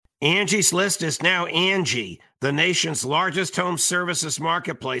Angie's List is now Angie, the nation's largest home services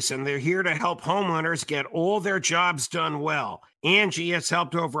marketplace, and they're here to help homeowners get all their jobs done well. Angie has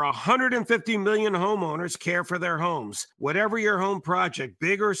helped over 150 million homeowners care for their homes. Whatever your home project,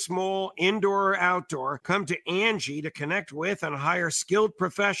 big or small, indoor or outdoor, come to Angie to connect with and hire skilled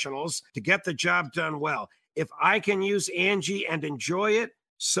professionals to get the job done well. If I can use Angie and enjoy it,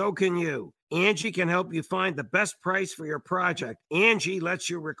 so can you. Angie can help you find the best price for your project. Angie lets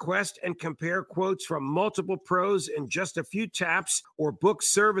you request and compare quotes from multiple pros in just a few taps or book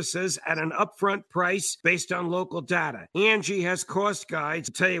services at an upfront price based on local data. Angie has cost guides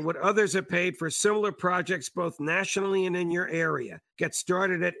to tell you what others have paid for similar projects both nationally and in your area. Get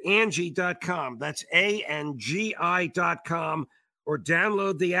started at Angie.com. That's ANGI.com, or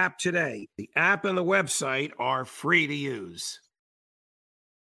download the app today. The app and the website are free to use.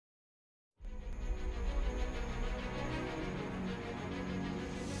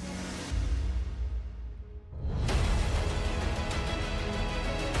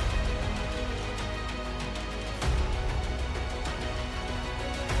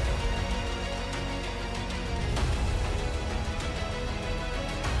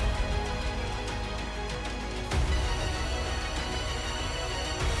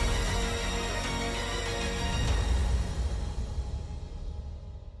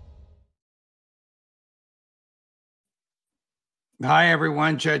 Hi,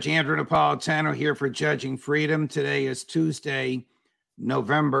 everyone. Judge Andrew Napolitano here for Judging Freedom. Today is Tuesday,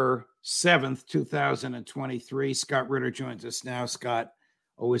 November 7th, 2023. Scott Ritter joins us now. Scott,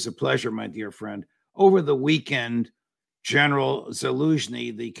 always a pleasure, my dear friend. Over the weekend, General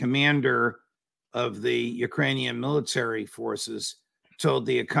Zaluzhny, the commander of the Ukrainian military forces, told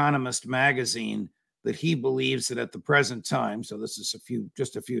The Economist magazine that he believes that at the present time, so this is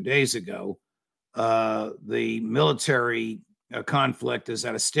just a few days ago, the military conflict is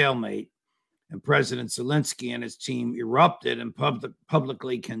at a stalemate, and President Zelensky and his team erupted and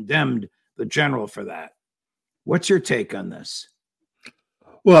publicly condemned the general for that. What's your take on this?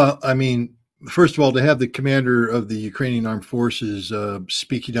 Well, I mean, first of all, to have the commander of the Ukrainian armed forces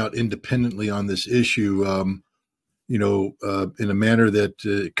speaking out independently on this issue, in a manner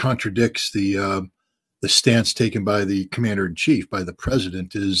that contradicts the stance taken by the commander in chief, by the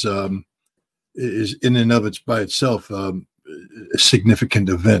president, is in and of itself a significant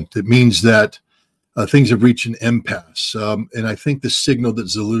event. It means that things have reached an impasse. And I think the signal that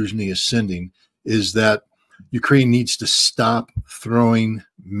Zaluzhny is sending is that Ukraine needs to stop throwing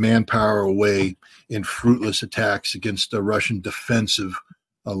manpower away in fruitless attacks against a Russian defensive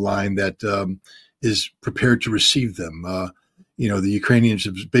line that is prepared to receive them. The Ukrainians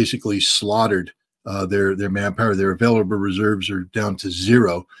have basically slaughtered their manpower. Their available reserves are down to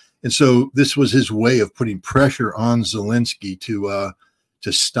zero. And so this was his way of putting pressure on Zelensky to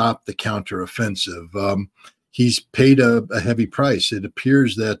stop the counteroffensive. He's paid a heavy price. It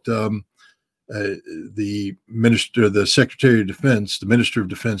appears that the Secretary of Defense, the Minister of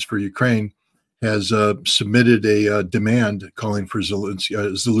Defense for Ukraine, has submitted a demand calling for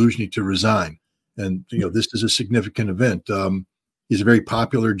Zaluzhny to resign. And this is a significant event. He's a very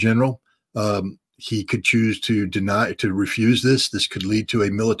popular general. He could choose to refuse this. This could lead to a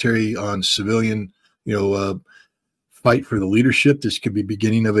military on civilian, fight for the leadership. This could be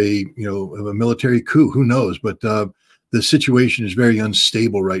beginning of a military coup. Who knows? But the situation is very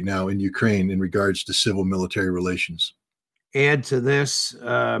unstable right now in Ukraine in regards to civil-military relations. Add to this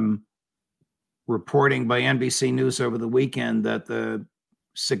reporting by NBC News over the weekend that the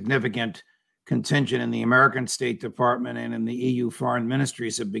significant contingent in the American State Department and in the EU foreign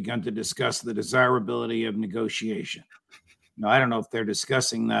ministries have begun to discuss the desirability of negotiation. Now, I don't know if they're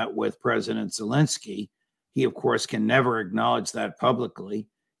discussing that with President Zelensky. He, of course, can never acknowledge that publicly.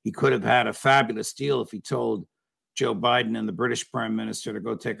 He could have had a fabulous deal if he told Joe Biden and the British Prime Minister to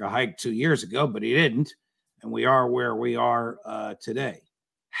go take a hike 2 years ago, but he didn't. And we are where we are today.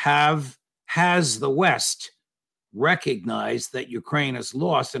 Has the West recognized that Ukraine has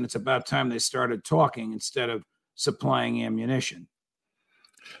lost, and it's about time they started talking instead of supplying ammunition?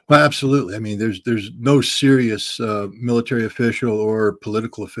 Well, absolutely. I mean, there's no serious military official or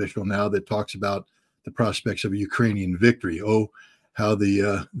political official now that talks about the prospects of a Ukrainian victory. Oh, how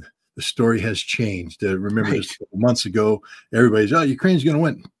the story has changed. Remember, Just a couple months ago, everybody's, Ukraine's going to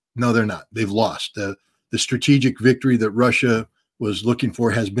win. No, they're not. They've lost. The strategic victory that Russia was looking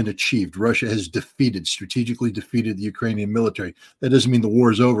for has been achieved. Russia has strategically defeated the Ukrainian military. That doesn't mean the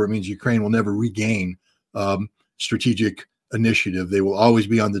war is over. It means Ukraine will never regain strategic initiative. They will always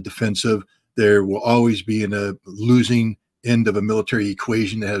be on the defensive. There will always be in a losing end of a military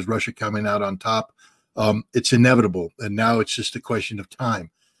equation that has Russia coming out on top. It's inevitable. And now it's just a question of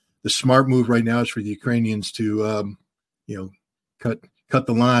time. The smart move right now is for the Ukrainians to, cut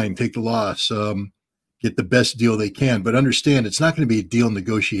the line, take the loss, get the best deal they can. But understand, it's not going to be a deal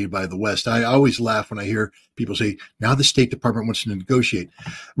negotiated by the West. I always laugh when I hear people say, now the State Department wants to negotiate.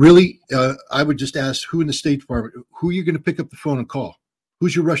 Really, I would just ask who in the State Department, who are you going to pick up the phone and call?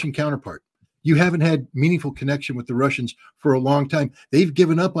 Who's your Russian counterpart? You haven't had meaningful connection with the Russians for a long time. They've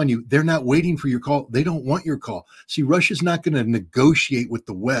given up on you. They're not waiting for your call. They don't want your call. See, Russia's not going to negotiate with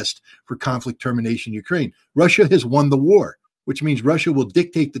the West for conflict termination in Ukraine. Russia has won the war, which means Russia will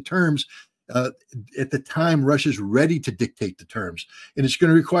dictate the terms at the time Russia's ready to dictate the terms. And it's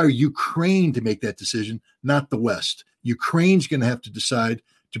going to require Ukraine to make that decision, not the West. Ukraine's going to have to decide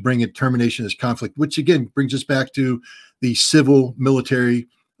to bring a termination of this conflict, which again brings us back to the civil military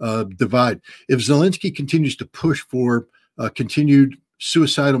divide. If Zelensky continues to push for continued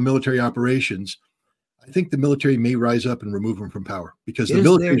suicidal military operations, I think the military may rise up and remove him from power because the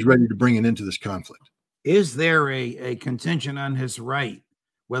military is ready to bring an end to this conflict. Is there a contingent on his right,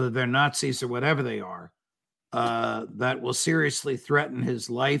 whether they're Nazis or whatever they are, that will seriously threaten his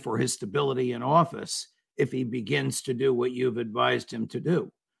life or his stability in office if he begins to do what you've advised him to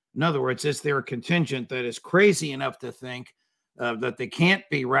do? In other words, is there a contingent that is crazy enough to think that they can't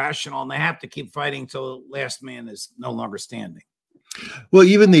be rational and they have to keep fighting till the last man is no longer standing? Well,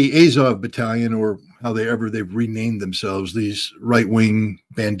 even the Azov battalion, or they've renamed themselves, these right-wing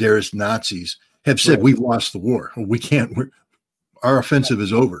Banderist Nazis, have said, we've lost the war. We can't, our offensive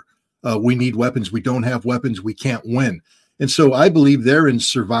is over. We need weapons. We don't have weapons. We can't win. And so I believe they're in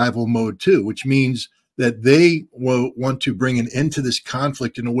survival mode too, which means that they will want to bring an end to this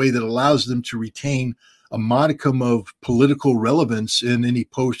conflict in a way that allows them to retain a modicum of political relevance in any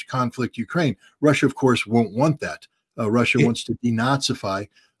post-conflict Ukraine. Russia, of course, won't want that. Russia wants to denazify.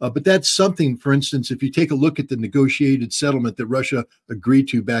 But that's something, for instance, if you take a look at the negotiated settlement that Russia agreed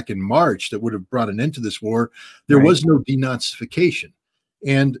to back in March that would have brought an end to this war, there was no denazification.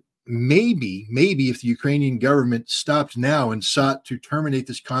 And maybe if the Ukrainian government stopped now and sought to terminate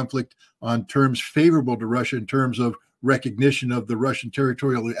this conflict on terms favorable to Russia in terms of recognition of the Russian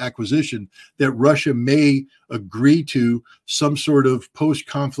territorial acquisition, that Russia may agree to some sort of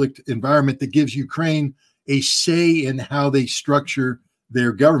post-conflict environment that gives Ukraine a say in how they structure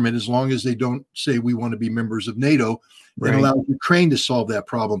their government, as long as they don't say we want to be members of NATO, and allow Ukraine to solve that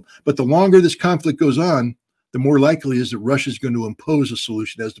problem. But the longer this conflict goes on, the more likely is that Russia is going to impose a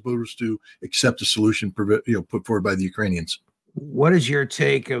solution as opposed to accept a solution put forward by the Ukrainians. What is your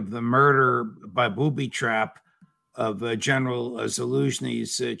take of the murder by booby trap of General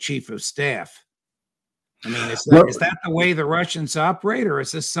Zaluzhny's chief of staff? I mean, is that the way the Russians operate, or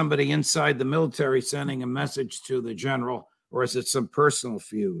is this somebody inside the military sending a message to the general, or is it some personal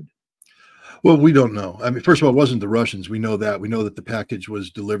feud? Well, we don't know. I mean, first of all, it wasn't the Russians. We know that. We know that the package was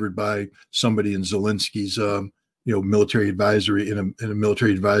delivered by somebody in Zelensky's, military advisory, in a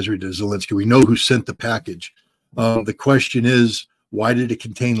military advisory to Zelensky. We know who sent the package. The question is, why did it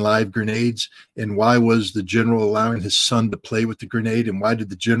contain live grenades? And why was the general allowing his son to play with the grenade? And why did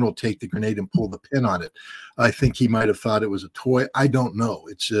the general take the grenade and pull the pin on it? I think he might have thought it was a toy. I don't know.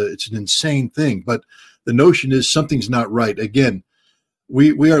 It's an insane thing. But the notion is something's not right. Again,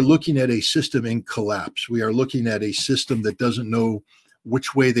 we are looking at a system in collapse. We are looking at a system that doesn't know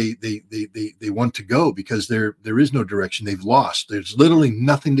which way they want to go, because there is no direction. They've lost. There's literally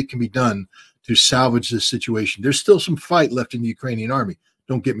nothing that can be done to salvage this situation. There's still some fight left in the Ukrainian army.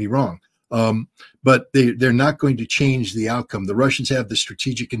 Don't get me wrong. But they're not going to change the outcome. The Russians have the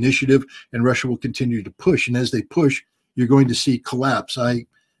strategic initiative, and Russia will continue to push. And as they push, you're going to see collapse. I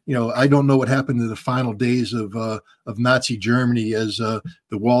don't know what happened in the final days of Nazi Germany as the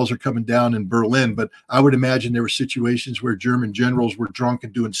walls are coming down in Berlin, but I would imagine there were situations where German generals were drunk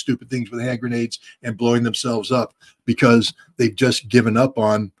and doing stupid things with hand grenades and blowing themselves up because they've just given up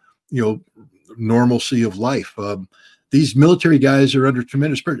on, normalcy of life. These military guys are under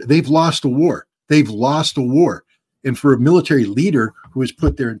tremendous pressure. They've lost a war. And for a military leader who has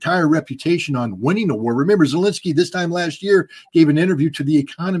put their entire reputation on winning a war, remember Zelensky this time last year gave an interview to The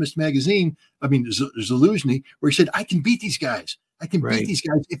Economist magazine, Zaluzhny, where he said, I can beat these guys. I can beat these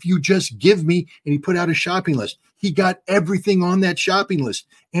guys if you just give me, and he put out a shopping list. He got everything on that shopping list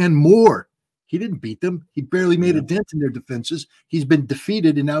and more. He didn't beat them. He barely made a dent in their defenses. He's been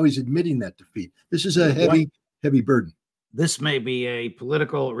defeated, and now he's admitting that defeat. This is a heavy burden. This may be a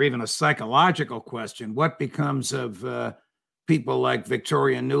political or even a psychological question. What becomes of people like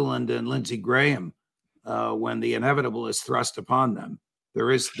Victoria Nuland and Lindsey Graham when the inevitable is thrust upon them? There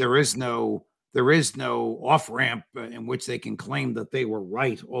is no off ramp in which they can claim that they were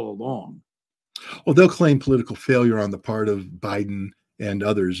right all along. Well, they'll claim political failure on the part of Biden and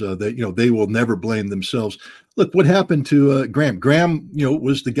others. That they will never blame themselves. Look what happened to Graham. Graham,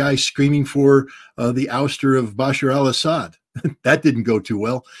 was the guy screaming for the ouster of Bashar al-Assad. That didn't go too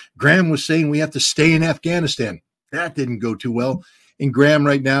well. Graham was saying we have to stay in Afghanistan. That didn't go too well. And Graham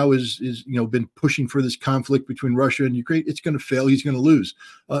right now is been pushing for this conflict between Russia and Ukraine. It's going to fail. He's going to lose.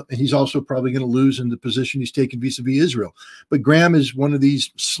 And he's also probably going to lose in the position he's taken vis-a-vis Israel. But Graham is one of these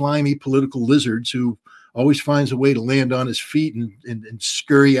slimy political lizards who always finds a way to land on his feet and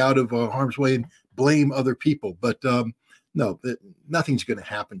scurry out of harm's way and blame other people. But no, nothing's going to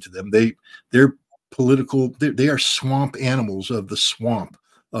happen to them. They're political. They are swamp animals of the swamp.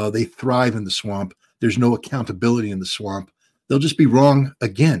 They thrive in the swamp. There's no accountability in the swamp. They'll just be wrong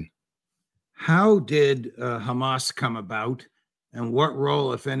again. How did Hamas come about, and what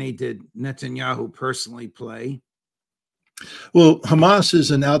role, if any, did Netanyahu personally play? Well, Hamas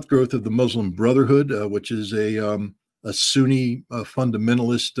is an outgrowth of the Muslim Brotherhood, which is a Sunni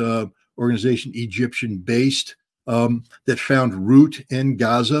fundamentalist organization, Egyptian-based, that found root in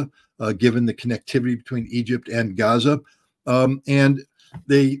Gaza, given the connectivity between Egypt and Gaza, and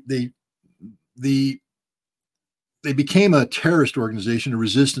they became a terrorist organization, a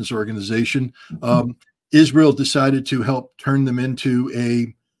resistance organization. Israel decided to help turn them into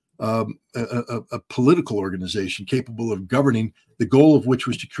a political organization capable of governing, the goal of which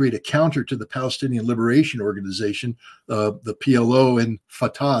was to create a counter to the Palestinian Liberation Organization, the PLO and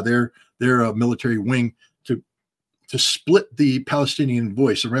Fatah, their military wing, to split the Palestinian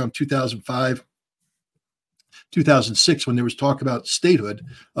voice around 2005, 2006, when there was talk about statehood,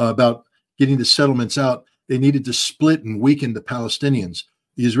 about getting the settlements out. They needed to split and weaken the Palestinians.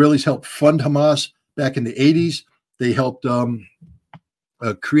 The Israelis helped fund Hamas back in the 80s. They helped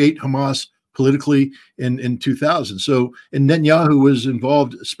create Hamas politically in 2000. So, and Netanyahu was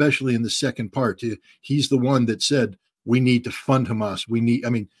involved, especially in the second part. He's the one that said, we need to fund Hamas.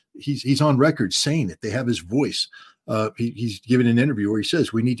 He's on record saying it. They have his voice. He's given an interview where he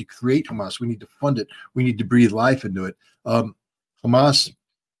says, we need to create Hamas. We need to fund it. We need to breathe life into it. Hamas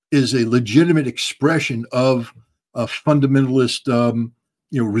is a legitimate expression of a fundamentalist,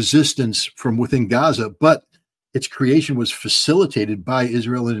 resistance from within Gaza, but its creation was facilitated by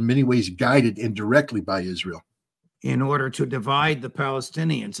Israel and in many ways guided indirectly by Israel. In order to divide the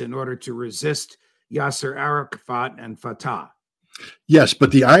Palestinians, in order to resist Yasser Arafat and Fatah. Yes,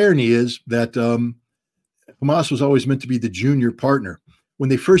 but the irony is that Hamas was always meant to be the junior partner. When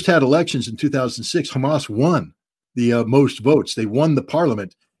they first had elections in 2006, Hamas won the most votes. They won the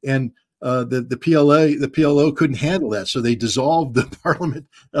parliament. And the PLO couldn't handle that, so they dissolved the parliament.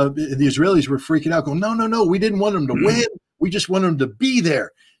 The Israelis were freaking out, going, "No, we didn't want them to win. We just want them to be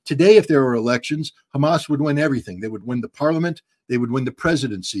there." Today, if there were elections, Hamas would win everything. They would win the parliament. They would win the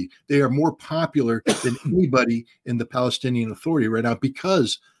presidency. They are more popular than anybody in the Palestinian Authority right now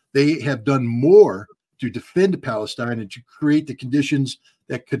because they have done more to defend Palestine and to create the conditions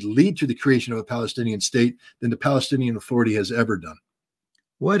that could lead to the creation of a Palestinian state than the Palestinian Authority has ever done.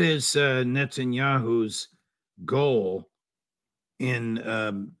 What is Netanyahu's goal in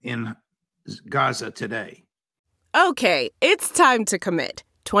Gaza today? Okay, it's time to commit.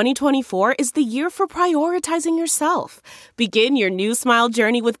 2024 is the year for prioritizing yourself. Begin your new smile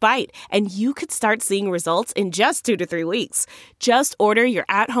journey with Byte, and you could start seeing results in just 2 to 3 weeks. Just order your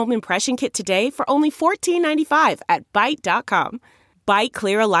at-home impression kit today for only $14.95 at Byte.com. Byte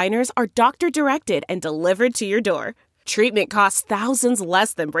clear aligners are doctor-directed and delivered to your door. Treatment costs thousands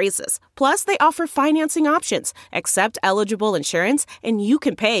less than braces. Plus, they offer financing options, accept eligible insurance, and you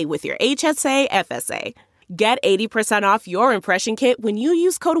can pay with your HSA FSA. Get 80% off your impression kit when you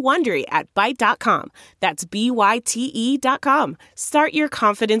use code WONDERY at Byte.com. That's BYTE.com. Start your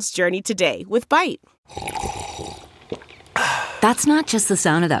confidence journey today with Byte. That's not just the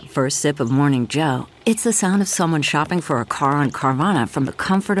sound of that first sip of Morning Joe. It's the sound of someone shopping for a car on Carvana from the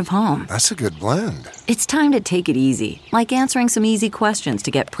comfort of home. That's a good blend. It's time to take it easy, like answering some easy questions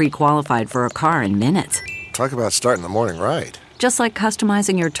to get pre-qualified for a car in minutes. Talk about starting the morning right. Just like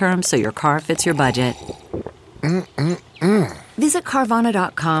customizing your terms so your car fits your budget. Visit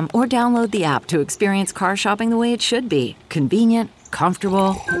Carvana.com or download the app to experience car shopping the way it should be. Convenient,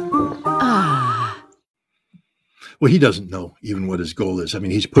 comfortable. Well, he doesn't know even what his goal is. I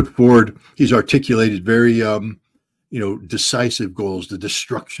mean, he's articulated very, decisive goals, the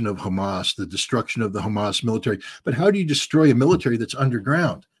destruction of Hamas, the destruction of the Hamas military. But how do you destroy a military that's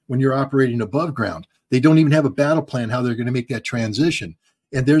underground when you're operating above ground? They don't even have a battle plan how they're going to make that transition.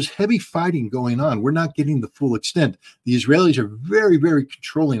 And there's heavy fighting going on. We're not getting the full extent. The Israelis are very, very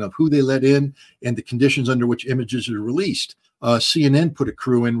controlling of who they let in and the conditions under which images are released. CNN put a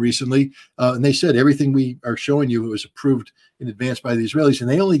crew in recently, and they said everything we are showing you was approved in advance by the Israelis, and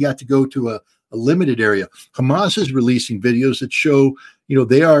they only got to go to a limited area. Hamas is releasing videos that show,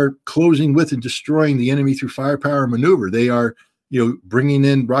 they are closing with and destroying the enemy through firepower and maneuver. They are, bringing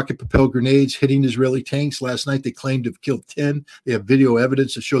in rocket-propelled grenades, hitting Israeli tanks. Last night, they claimed to have killed 10. They have video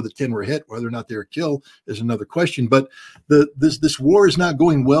evidence to show that 10 were hit. Whether or not they were killed is another question. But this war is not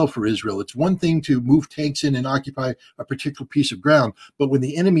going well for Israel. It's one thing to move tanks in and occupy a particular piece of ground, but when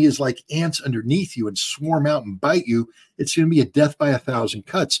the enemy is like ants underneath you and swarm out and bite you, it's going to be a death by 1,000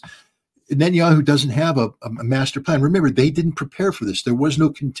 cuts. Netanyahu doesn't have a master plan. Remember, they didn't prepare for this. There was no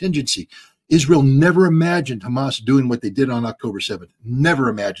contingency. Israel never imagined Hamas doing what they did on October 7th. Never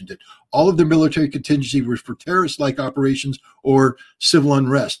imagined it. All of their military contingency was for terrorist-like operations or civil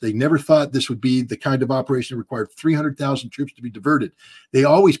unrest. They never thought this would be the kind of operation that required 300,000 troops to be diverted. They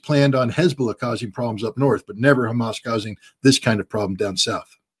always planned on Hezbollah causing problems up north, but never Hamas causing this kind of problem down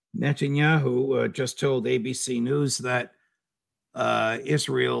south. Netanyahu just told ABC News that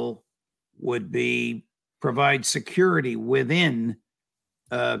Israel would provide security within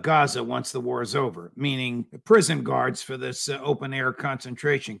Gaza once the war is over, meaning prison guards for this open air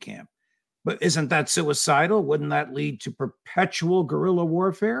concentration camp. But isn't that suicidal? Wouldn't that lead to perpetual guerrilla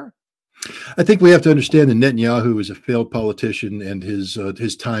warfare? I think we have to understand that Netanyahu is a failed politician and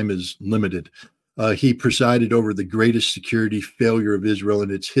his time is limited. He presided over the greatest security failure of Israel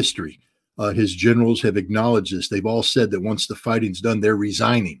in its history. His generals have acknowledged this. They've all said that once the fighting's done, they're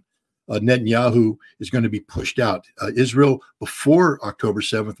resigning. Netanyahu is going to be pushed out. Israel, before October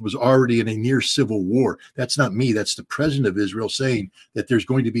 7th, was already in a near civil war. That's not me. That's the president of Israel saying that there's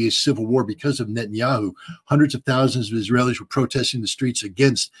going to be a civil war because of Netanyahu. Hundreds of thousands of Israelis were protesting the streets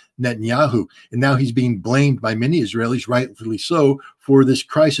against Netanyahu. And now he's being blamed by many Israelis, rightfully so, for this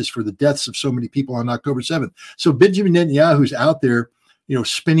crisis, for the deaths of so many people on October 7th. So Benjamin Netanyahu's out there,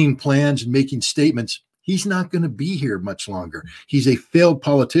 spinning plans and making statements. He's not going to be here much longer. He's a failed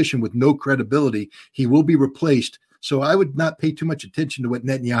politician with no credibility. He will be replaced. So I would not pay too much attention to what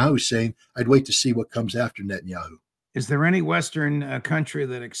Netanyahu is saying. I'd wait to see what comes after Netanyahu. Is there any Western country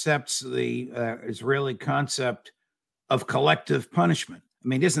that accepts the Israeli concept of collective punishment? I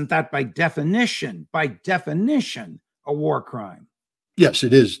mean, isn't that by definition, a war crime? Yes,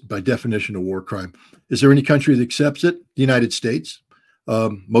 it is by definition a war crime. Is there any country that accepts it? The United States,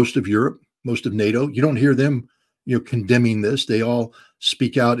 most of Europe, most of NATO. You don't hear them, condemning this. They all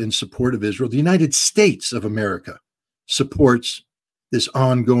speak out in support of Israel. The United States of America supports this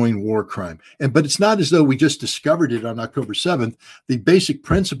ongoing war crime. But it's not as though we just discovered it on October 7th. The basic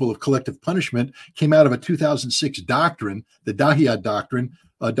principle of collective punishment came out of a 2006 doctrine, the Dahiyah Doctrine.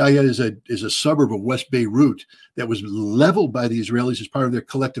 Dahiyah is a suburb of West Beirut that was leveled by the Israelis as part of their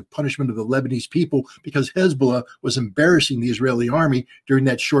collective punishment of the Lebanese people because Hezbollah was embarrassing the Israeli army during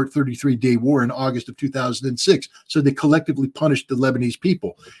that short 33-day war in August of 2006. So they collectively punished the Lebanese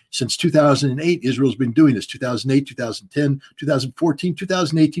people. Since 2008, Israel's been doing this, 2008, 2010, 2014,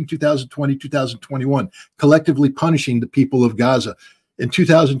 2018, 2020, 2021, collectively punishing the people of Gaza. In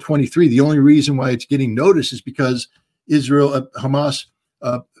 2023, the only reason why it's getting noticed is because Hamas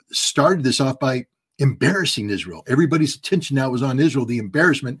started this off by embarrassing Israel. Everybody's attention now was on Israel, the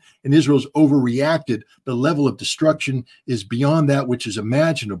embarrassment, and Israel's overreacted. The level of destruction is beyond that which is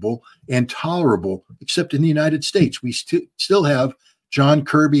imaginable and tolerable, except in the United States. We still have John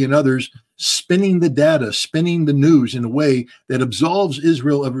Kirby and others spinning the data, spinning the news in a way that absolves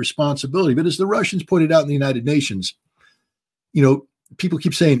Israel of responsibility. But as the Russians pointed out in the United Nations, people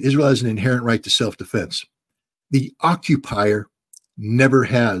keep saying Israel has an inherent right to self-defense. The occupier never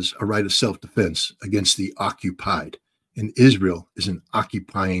has a right of self-defense against the occupied. And Israel is an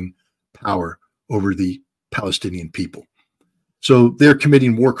occupying power over the Palestinian people. So they're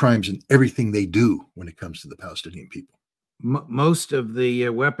committing war crimes in everything they do when it comes to the Palestinian people. Most of the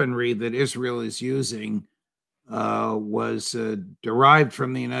weaponry that Israel is using was derived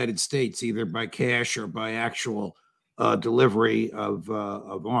from the United States, either by cash or by actual delivery of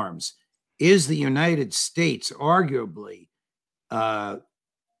arms. Is the United States arguably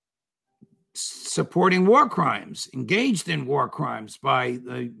supporting war crimes, engaged in war crimes by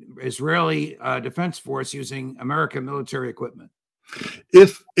the Israeli Defense Force using American military equipment?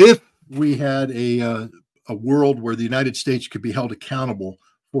 If we had a world where the United States could be held accountable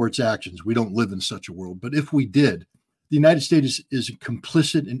for its actions, we don't live in such a world. But if we did, the United States is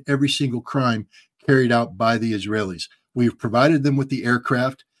complicit in every single crime carried out by the Israelis. We've provided them with the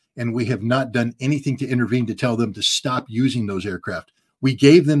aircraft, and we have not done anything to intervene to tell them to stop using those aircraft. We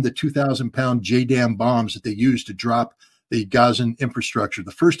gave them the 2,000-pound JDAM bombs that they used to drop the Gazan infrastructure.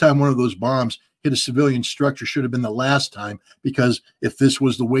 The first time one of those bombs hit a civilian structure should have been the last time, because if this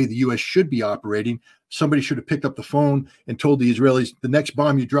was the way the U.S. should be operating, somebody should have picked up the phone and told the Israelis, the next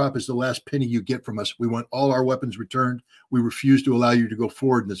bomb you drop is the last penny you get from us. We want all our weapons returned. We refuse to allow you to go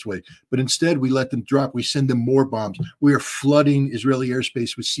forward in this way. But instead, we let them drop. We send them more bombs. We are flooding Israeli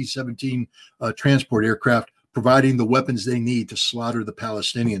airspace with C-17 transport aircraft, providing the weapons they need to slaughter the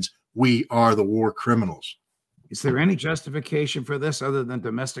Palestinians. We are the war criminals. Is there any justification for this other than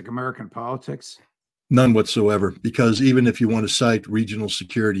domestic American politics? None whatsoever, because even if you want to cite regional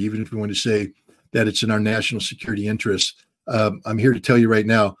security, even if you want to say that it's in our national security interests, I'm here to tell you right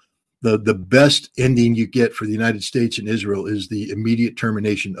now, the best ending you get for the United States and Israel is the immediate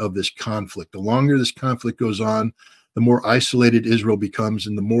termination of this conflict. The longer this conflict goes on, the more isolated Israel becomes,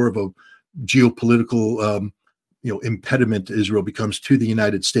 and the more of a geopolitical impediment Israel becomes to the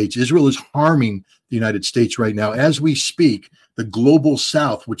United States. Israel is harming the United States right now. As we speak, the global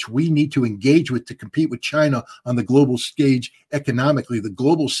South, which we need to engage with to compete with China on the global stage economically, the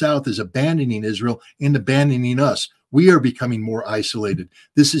global South is abandoning Israel and abandoning us. We are becoming more isolated.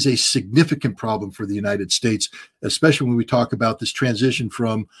 This is a significant problem for the United States, especially when we talk about this transition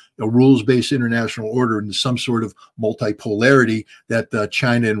from a rules-based international order into some sort of multipolarity that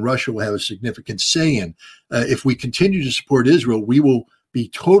China and Russia will have a significant say in. If we continue to support Israel, we will be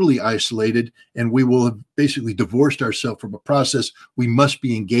totally isolated, and we will have basically divorced ourselves from a process we must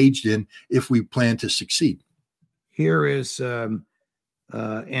be engaged in if we plan to succeed. Here is an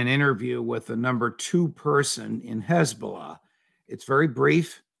interview with the number 2 person in Hezbollah. It's very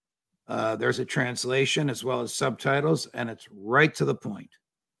brief. There's a translation as well as subtitles, and it's right to the point.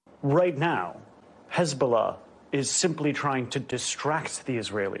 Right now, Hezbollah is simply trying to distract the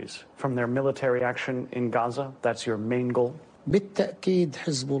Israelis from their military action in Gaza. That's your main goal? Of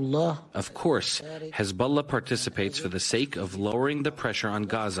course, Hezbollah participates for the sake of lowering the pressure on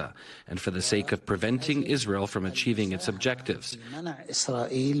Gaza and for the sake of preventing Israel from achieving its objectives.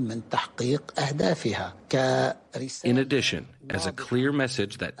 In addition, as a clear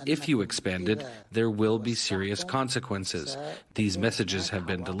message that if you expanded, there will be serious consequences. These messages have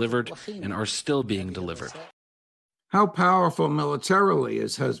been delivered and are still being delivered. How powerful militarily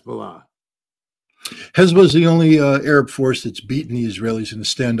is Hezbollah? Hezbollah is the only Arab force that's beaten the Israelis in a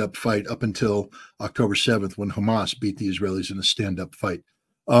stand-up fight up until October 7th, when Hamas beat the Israelis in a stand-up fight.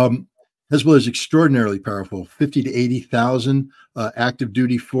 Hezbollah is extraordinarily powerful, 50 to 80,000 active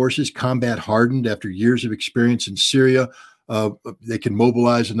duty forces, combat hardened after years of experience in Syria. They can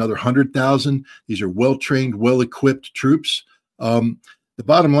mobilize another 100,000. These are well-trained, well-equipped troops. The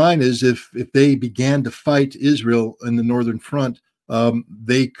bottom line is if they began to fight Israel in the northern front,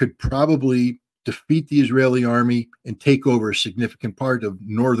 they could probably defeat the Israeli army and take over a significant part of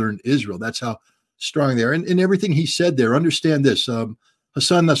northern Israel. That's how strong they are. And everything he said there, understand this.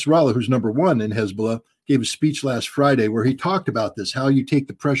 Hassan Nasrallah, who's number 1 in Hezbollah, gave a speech last Friday where he talked about this, how you take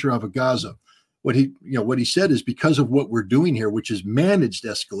the pressure off of Gaza. What he said is, because of what we're doing here, which is managed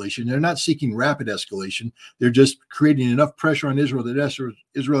escalation, they're not seeking rapid escalation. They're just creating enough pressure on Israel that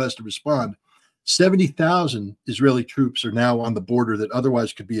Israel has to respond. 70,000 Israeli troops are now on the border that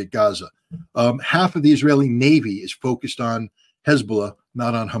otherwise could be at Gaza. Half of the Israeli Navy is focused on Hezbollah,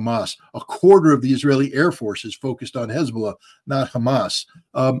 not on Hamas. A quarter of the Israeli Air Force is focused on Hezbollah, not Hamas.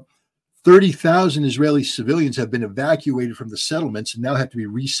 30,000 Israeli civilians have been evacuated from the settlements and now have to be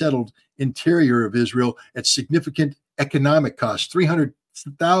resettled interior of Israel at significant economic costs.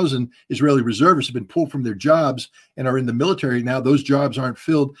 300,000 Israeli reservists have been pulled from their jobs and are in the military now. Those jobs aren't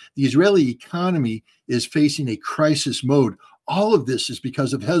filled. The Israeli economy is facing a crisis mode. All of this is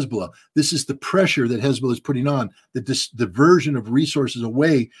because of Hezbollah. This is the pressure that Hezbollah is putting on, the diversion of resources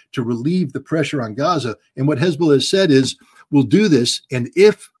away to relieve the pressure on Gaza. And what Hezbollah has said is, we'll do this, and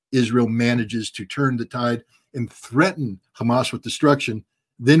if Israel manages to turn the tide and threaten Hamas with destruction,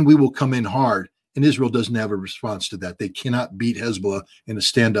 then we will come in hard. And Israel doesn't have a response to that. They cannot beat Hezbollah in a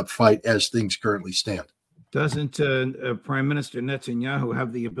stand-up fight as things currently stand. Doesn't Prime Minister Netanyahu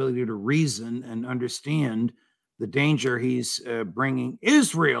have the ability to reason and understand the danger he's bringing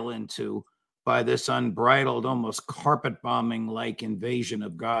Israel into by this unbridled, almost carpet bombing-like invasion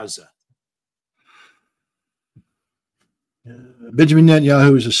of Gaza? Benjamin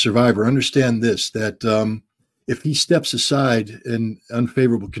Netanyahu is a survivor. Understand this, that if he steps aside in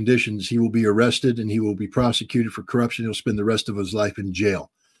unfavorable conditions, he will be arrested and he will be prosecuted for corruption. He'll spend the rest of his life in jail.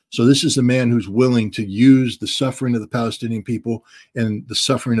 So this is a man who's willing to use the suffering of the Palestinian people and the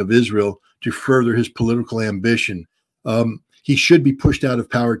suffering of Israel to further his political ambition. He should be pushed out of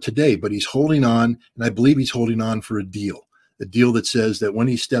power today, but he's holding on, and I believe he's holding on for a deal. a deal that says that when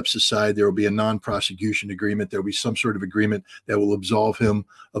he steps aside, there will be a non-prosecution agreement. There will be some sort of agreement that will absolve him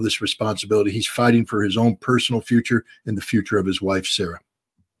of this responsibility. He's fighting for his own personal future and the future of his wife, Sarah.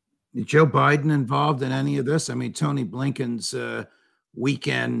 Is Joe Biden involved in any of this? I mean, Tony Blinken's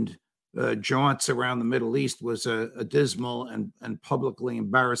weekend jaunts around the Middle East was a dismal and publicly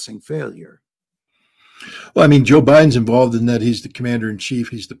embarrassing failure. Well, I mean, Joe Biden's involved in that. He's the commander in chief.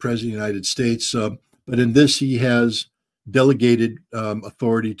 He's the president of the United States. But in this, he has delegated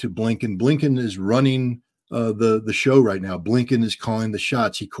authority to Blinken. Blinken is running the show right now. Blinken is calling the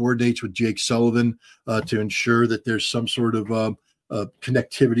shots. He coordinates with Jake Sullivan to ensure that there's some sort of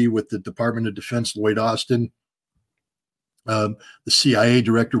connectivity with the Department of Defense, Lloyd Austin. The CIA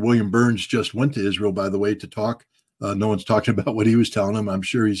director, William Burns, just went to Israel, by the way, to talk. No one's talking about what he was telling him. I'm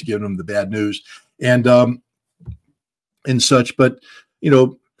sure he's giving him the bad news and such. But, you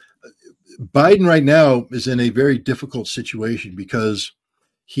know, Biden right now is in a very difficult situation because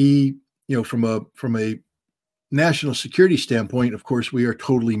he, you know, from a national security standpoint, of course, we are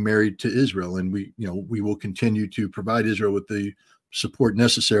totally married to Israel, and we will continue to provide Israel with the support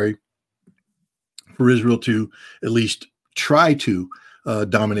necessary for Israel to at least try to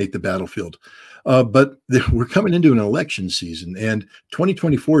dominate the battlefield. But we're coming into an election season, and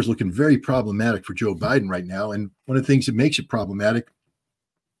 2024 is looking very problematic for Joe Biden right now. And one of the things that makes it problematic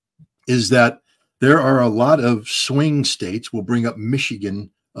is that there are a lot of swing states. We'll bring up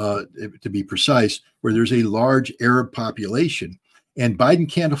Michigan, to be precise, where there's a large Arab population. And Biden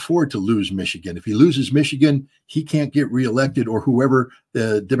can't afford to lose Michigan. If he loses Michigan, he can't get reelected, or whoever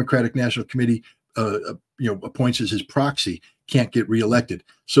the Democratic National Committee appoints as his proxy can't get reelected.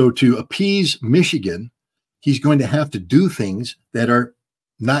 So to appease Michigan, he's going to have to do things that are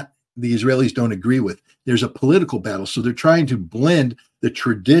not the Israelis don't agree with. There's a political battle. So they're trying to blend the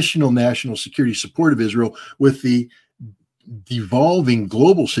traditional national security support of Israel with the devolving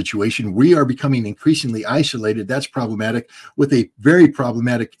global situation. We are becoming increasingly isolated. That's problematic, with a very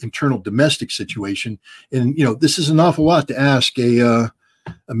problematic internal domestic situation. And, you know, this is an awful lot to ask a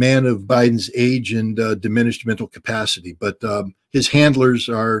man of Biden's age and diminished mental capacity. But his handlers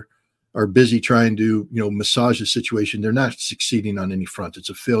are busy trying to, massage the situation. They're not succeeding on any front. It's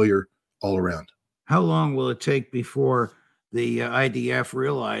a failure all around. How long will it take before the IDF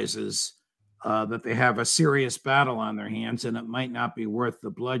realizes that they have a serious battle on their hands, and it might not be worth the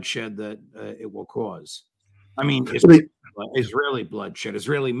bloodshed that it will cause? I mean, Israeli bloodshed,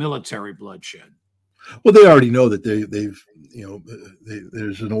 Israeli military bloodshed. Well, they already know that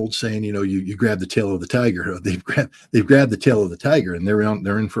there's an old saying, you grab the tail of the tiger. They've grabbed the tail of the tiger, and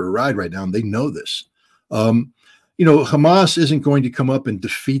they're in for a ride right now, and they know this. Hamas isn't going to come up and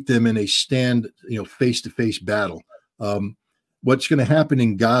defeat them in a face-to-face battle. What's going to happen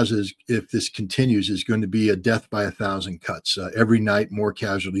in Gaza is, if this continues, is going to be a death by 1,000 cuts. Every night, more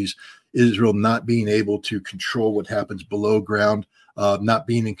casualties. Israel not being able to control what happens below ground, not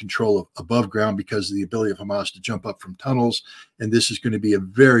being in control of above ground because of the ability of Hamas to jump up from tunnels. And this is going to be a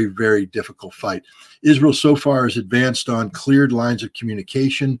very, very difficult fight. Israel so far has advanced on cleared lines of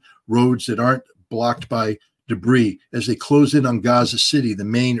communication, roads that aren't blocked by debris. As they close in on Gaza City, the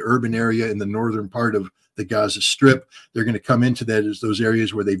main urban area in the northern part of the Gaza Strip, they're going to come into that as those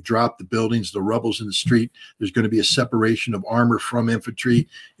areas where they've dropped the buildings, the rubble's in the street. There's going to be a separation of armor from infantry,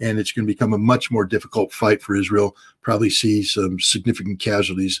 and it's going to become a much more difficult fight for Israel. Probably see some significant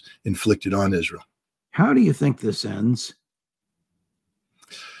casualties inflicted on Israel. How do you think this ends?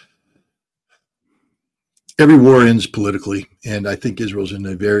 Every war ends politically, and I think Israel's in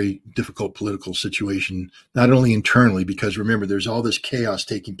a very difficult political situation, not only internally, because remember, there's all this chaos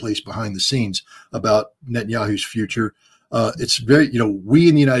taking place behind the scenes about Netanyahu's future. It's very, we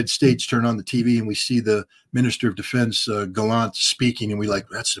in the United States turn on the TV and we see the Minister of Defense, Gallant, speaking, and we like,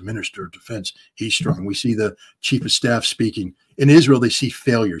 that's the Minister of Defense. He's strong. We see the Chief of Staff speaking. In Israel, they see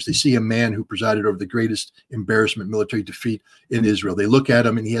failures. They see a man who presided over the greatest embarrassment, military defeat in Israel. They look at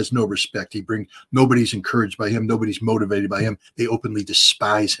him and he has no respect. Nobody's encouraged by him. Nobody's motivated by him. They openly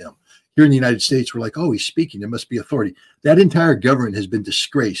despise him. Here in the United States, we're like, oh, he's speaking. There must be authority. That entire government has been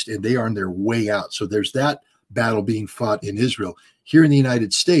disgraced, and they are on their way out. So there's that battle being fought in Israel. Here in the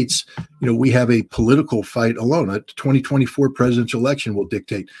United States, we have a political fight alone. A 2024 presidential election will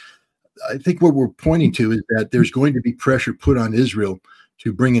dictate. I think what we're pointing to is that there's going to be pressure put on Israel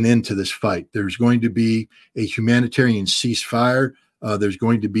to bring an end to this fight. There's going to be a humanitarian ceasefire. There's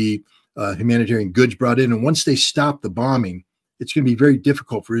going to be humanitarian goods brought in. And once they stop the bombing, it's going to be very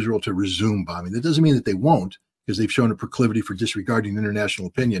difficult for Israel to resume bombing. That doesn't mean that they won't, because they've shown a proclivity for disregarding international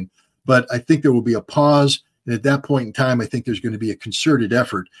opinion. But I think there will be a pause, And at that point in time, I think there's going to be a concerted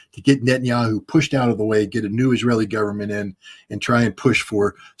effort to get Netanyahu pushed out of the way, get a new Israeli government in, and try and push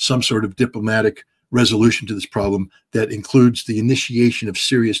for some sort of diplomatic resolution to this problem that includes the initiation of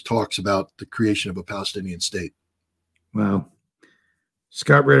serious talks about the creation of a Palestinian state. Well,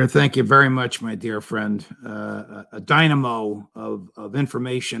 Scott Ritter, thank you very much, my dear friend. A dynamo of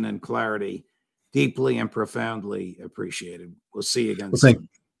information and clarity, deeply and profoundly appreciated. We'll see you again soon.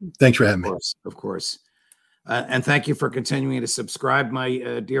 Thanks for having me. Of course. And thank you for continuing to subscribe,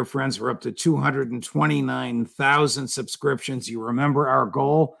 my dear friends. We're up to 229,000 subscriptions. You remember our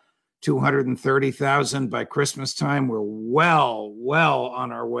goal, 230,000 by Christmas time. We're well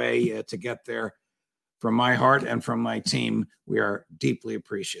on our way to get there. From my heart and from my team, we are deeply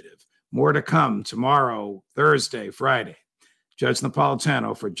appreciative. More to come tomorrow, Thursday, Friday. Judge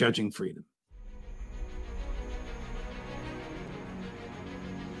Napolitano for Judging Freedom.